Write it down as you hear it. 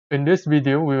In this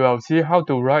video, we will see how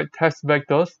to write test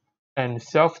vectors and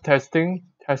self-testing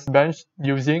Testbench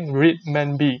using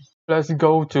readmemb. Let's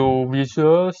go to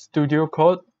Visual Studio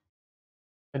Code,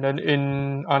 and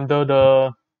then under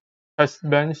the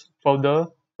Testbench folder,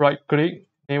 right-click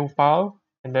New File,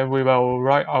 and then we will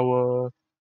create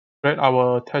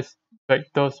our test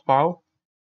vectors file.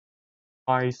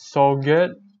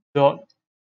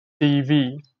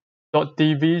 mySocket.tv.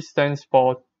 .tv stands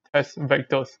for test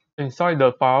vectors. Inside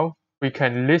the file, we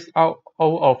can list out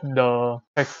all of the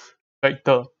text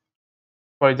vector.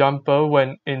 For example,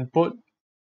 when input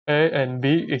A and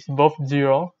B is both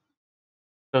 0,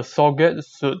 the socket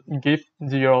should give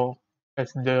 0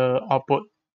 as the output.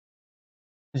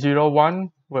 0, 1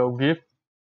 will give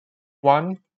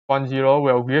 1, 1, 0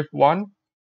 will give 1,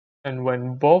 and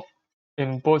when both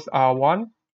inputs are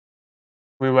 1,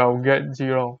 we will get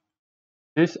 0.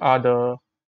 These are the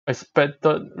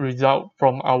expected result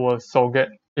from our socket.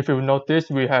 If you notice,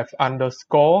 we have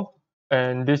underscore,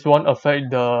 and this won't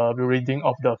affect the reading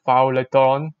of the file later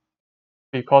on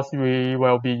because we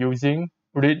will be using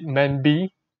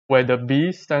readmemb, where the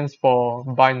B stands for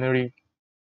binary.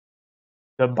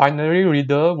 The binary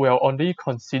reader will only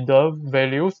consider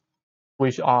values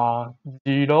which are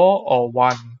 0 or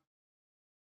 1,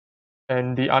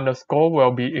 and the underscore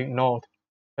will be ignored.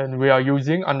 And we are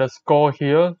using underscore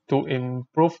here to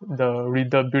improve the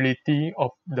readability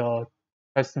of the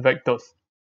test vectors.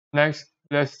 Next,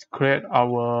 let's create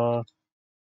our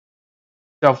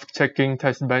self-checking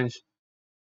test bench.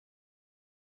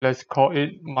 Let's call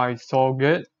it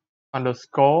mySocket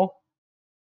underscore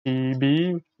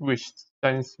tb, which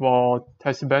stands for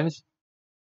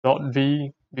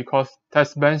testbench.v, because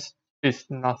testbench is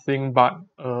nothing but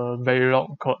a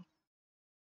Verilog code.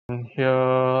 And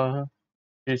here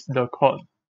is the code.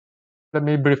 Let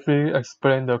me briefly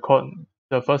explain the code.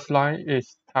 The first line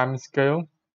is time scale,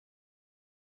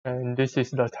 and this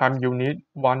is the time unit,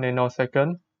 1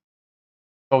 nanosecond,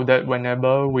 so that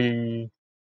whenever we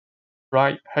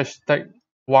write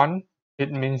 #1,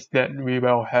 it means that we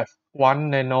will have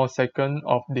 1 nanosecond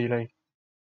of delay.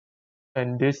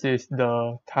 And this is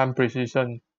the time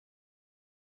precision.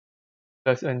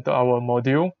 Let's enter our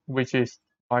module, which is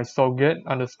mySocket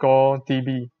underscore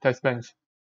tb testbench.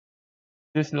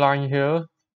 This line here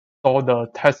store the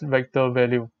test vector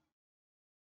value.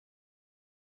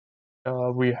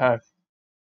 We have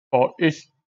for each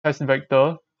test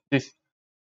vector, this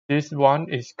one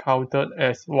is counted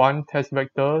as one test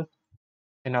vector,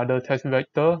 another test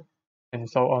vector, and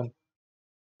so on.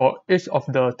 For each of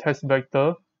the test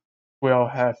vector, we'll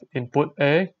have input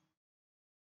A,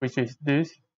 which is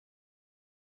this,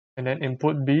 and then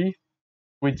input B,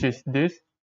 which is this,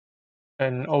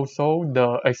 and also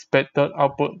the expected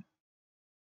output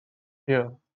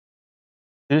here.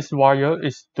 This wire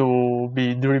is to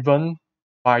be driven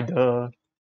by the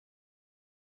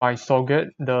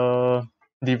mySocket, the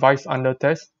device under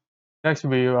test. Next,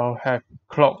 we will have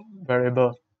clock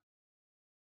variable.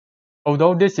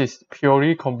 Although this is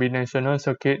purely combinational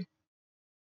circuit,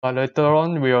 but later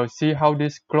on we will see how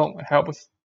this clock helps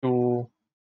to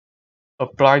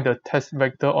apply the test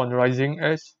vector on rising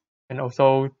edge and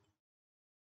also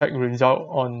check result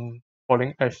on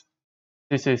falling edge.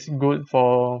 This is good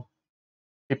for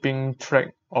keeping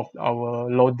track of our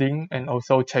loading and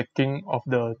also checking of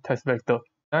the test vector.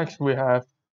 Next, we have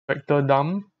vector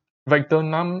num. Vector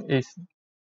num is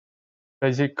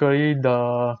basically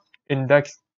the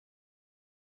index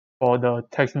for the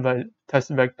test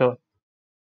vector.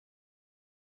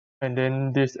 And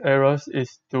then this errors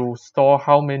is to store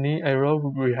how many errors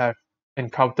we have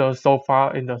encountered so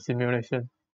far in the simulation.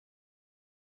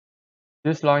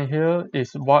 This line here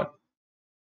is what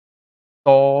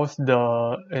stores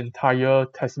the entire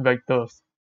test vectors.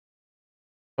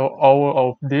 So all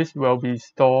of this will be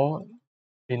stored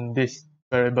in this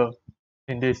variable,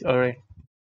 in this array,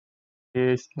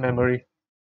 this memory.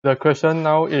 The question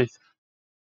now is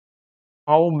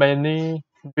how many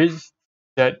bits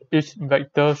that each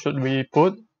vector should we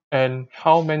put, and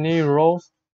how many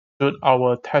rows should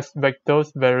our test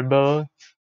vectors variable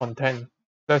contain.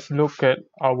 Let's look at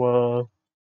our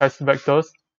test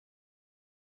vectors.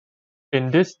 In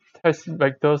this test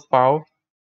vectors file,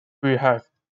 we have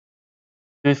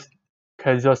these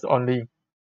cases only.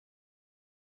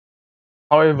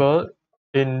 However,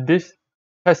 in this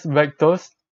test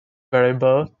vectors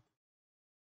variable,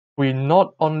 we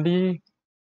not only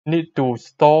need to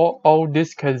store all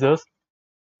these cases,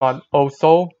 but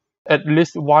also at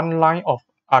least one line of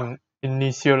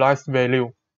uninitialized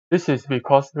value. This is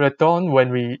because later on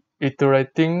when we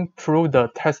iterating through the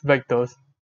test vectors,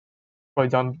 for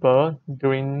example,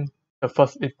 during the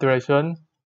first iteration,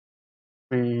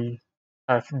 we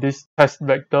have this test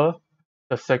vector,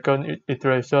 the second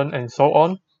iteration, and so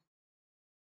on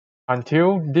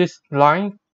until this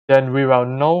line. Then we will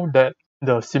know that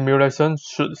the simulation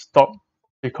should stop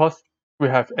because we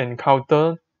have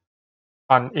encountered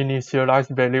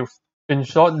uninitialized values. In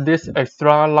short, this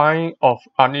extra line of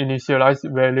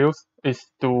uninitialized values is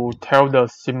to tell the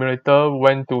simulator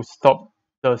when to stop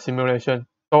the simulation.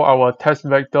 So our test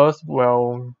vectors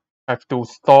will have to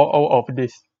store all of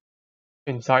this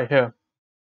inside here.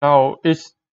 Now each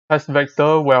test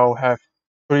vector will have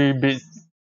 3 bits.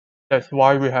 That's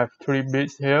why we have 3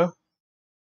 bits here.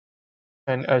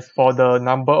 And as for the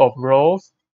number of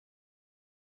rows,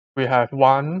 we have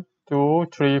 1, 2,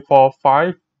 3, 4,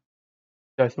 5.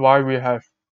 That's why we have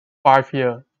 5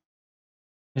 here.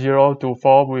 0 to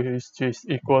 4, which is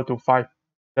equal to 5.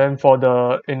 Then for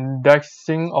the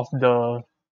indexing of the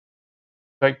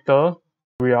vector,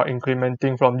 we are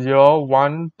incrementing from 0,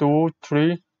 1, 2,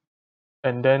 3,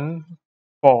 and then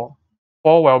 4.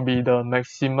 4 will be the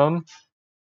maximum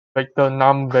vector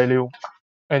num value.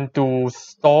 And to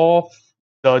store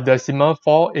the decimal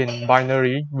 4 in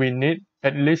binary, we need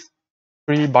at least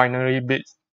 3 binary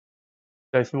bits.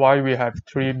 That's why we have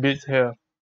 3 bits here.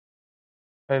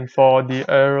 And for the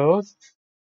errors,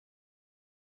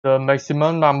 the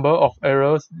maximum number of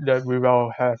errors that we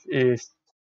will have is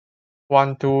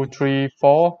 1, 2, 3,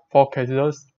 4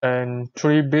 cases, and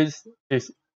 3 bits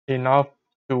is enough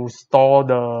to store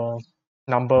the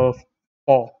number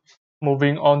 4.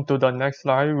 Moving on to the next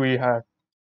slide, we have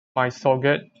my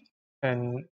socket,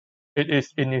 and it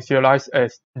is initialized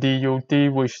as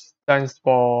DUT, which stands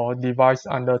for device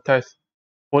under test.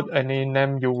 Put any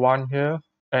name you want here,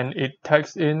 and it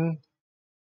takes in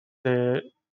the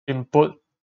input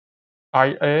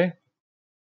IA,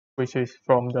 which is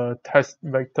from the test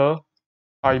vector,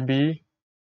 IB,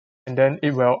 and then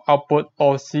it will output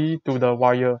OC to the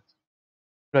wire.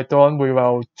 Later on, we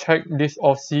will check this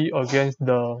OC against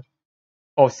the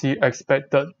OC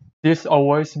expected. This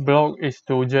always block is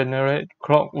to generate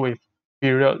clock with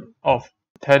period of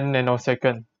 10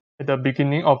 nanoseconds. At the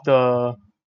beginning of the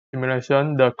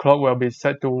simulation, the clock will be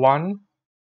set to 1.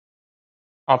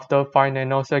 After 5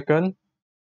 nanoseconds,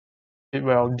 it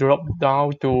will drop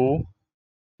down to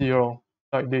 0,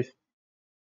 like this.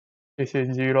 This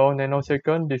is 0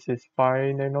 nanosecond, this is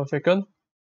 5 nanosecond,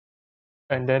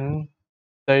 and then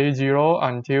stay 0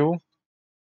 until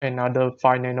another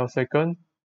 5 nanosecond,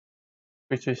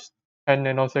 which is 10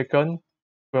 nanosecond,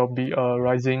 will be a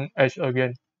rising edge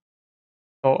again,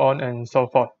 so on and so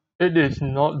forth. It is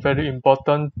not very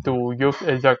important to use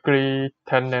exactly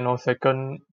 10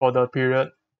 nanosecond for the period.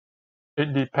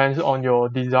 It depends on your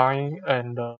design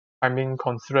and the timing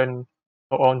constraint,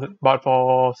 so on. But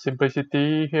for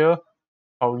simplicity here,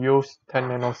 I'll use 10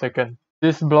 nanosecond.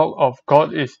 This block of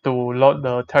code is to load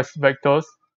the test vectors,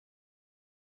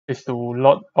 is to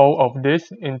load all of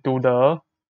this into the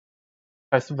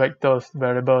test vectors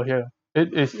variable here.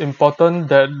 It is important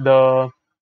that the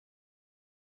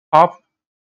path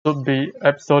should be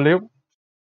absolute,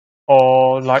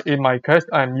 or like in my case,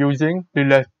 I'm using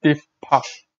relative path.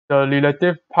 The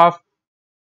relative path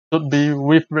should be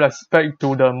with respect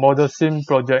to the model sim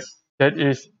project. That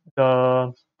is,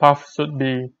 the path should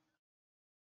be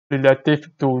relative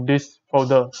to this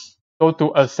folder. So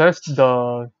to access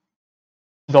the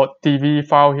 .tv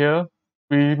file here,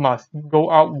 we must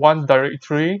go out one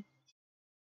directory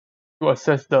to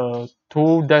access the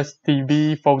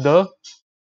 2-tv folder,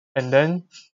 and then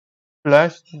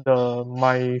flash the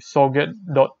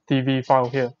mysocket.tv file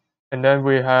here. And then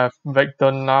we have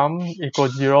vector num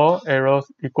equals 0, errors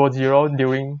equals 0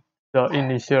 during the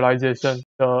initialization,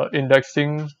 the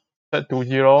indexing set to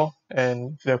 0,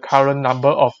 and the current number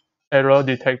of error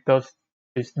detectors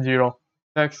is 0.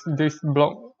 Next, this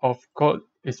block of code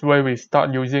is where we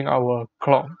start using our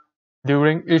clock.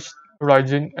 During each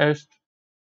rising edge,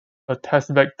 a test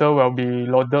vector will be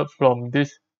loaded from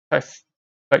these test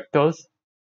vectors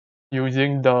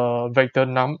using the vector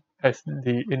num as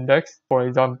the index. For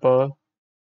example,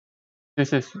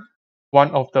 this is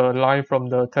one of the line from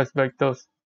the test vectors.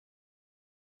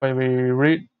 When we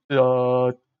read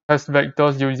the test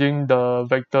vectors using the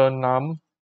vector num,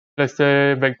 let's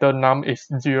say vector num is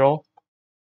 0,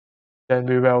 then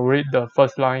we will read the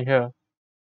first line here.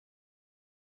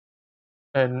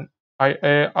 And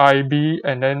IA, IB,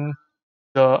 and then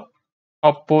the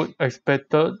output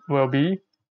expected will be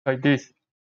like this.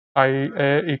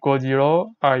 IA equals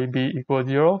 0, IB equals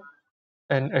 0,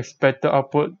 and expected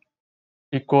output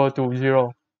equal to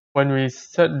 0. When we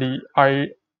set the IA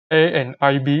and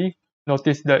IB,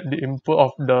 notice that the input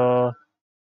of the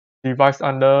device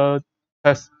under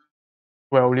test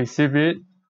will receive it,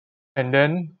 and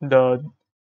then the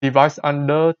device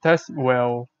under test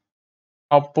will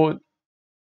output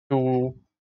to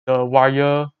the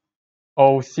wire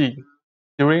OC.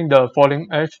 During the falling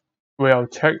edge, we'll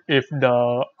check if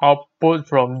the output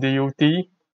from DUT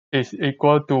is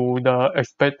equal to the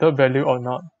expected value or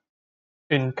not.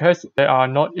 In case they are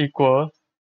not equal,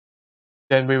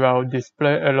 then we will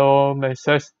display error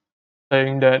message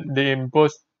saying that the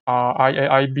inputs are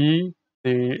IAIB,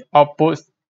 the output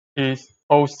is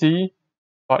OC,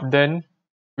 but then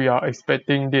we are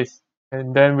expecting this,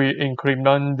 and then we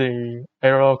increment the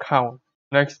error count.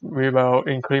 Next, we will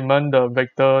increment the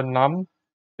vector num,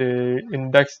 the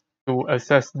index to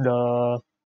access the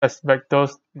test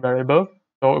vectors variable.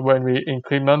 So when we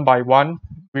increment by 1,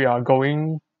 we are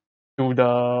going to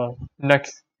the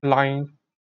next line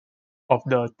of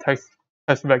the test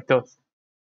vectors.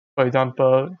 For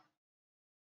example,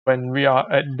 when we are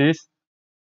at this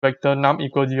vector num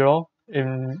equals 0,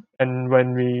 and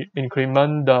when we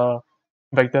increment the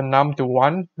vector num to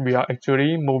 1, we are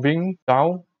actually moving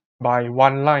down by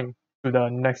 1 line to the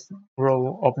next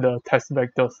row of the test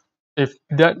vectors. If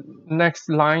that next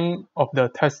line of the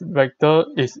test vector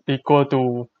is equal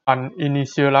to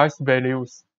uninitialized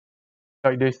values,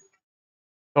 like this,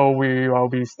 so we will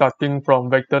be starting from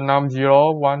vector num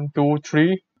 0, 1, 2,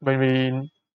 3. When we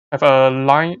have a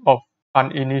line of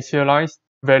uninitialized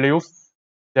values,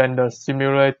 then the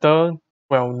simulator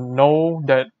will know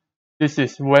that this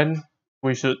is when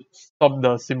we should stop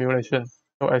the simulation.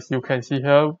 So as you can see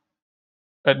here,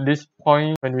 at this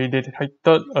point, when we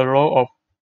detected a row of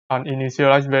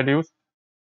uninitialized values,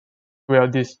 will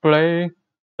display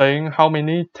saying how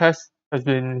many tests has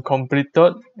been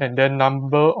completed and then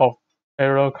number of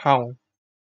error count.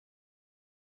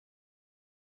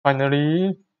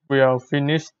 Finally, we will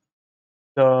finish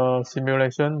the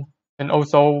simulation, and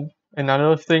also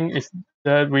another thing is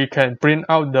that we can print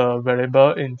out the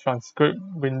variable in transcript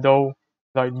window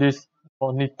like this.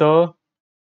 Monitor,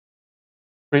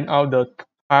 print out the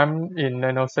time in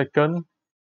nanosecond,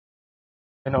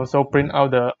 and also print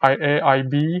out the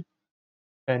IAIB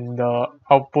and the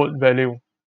output value.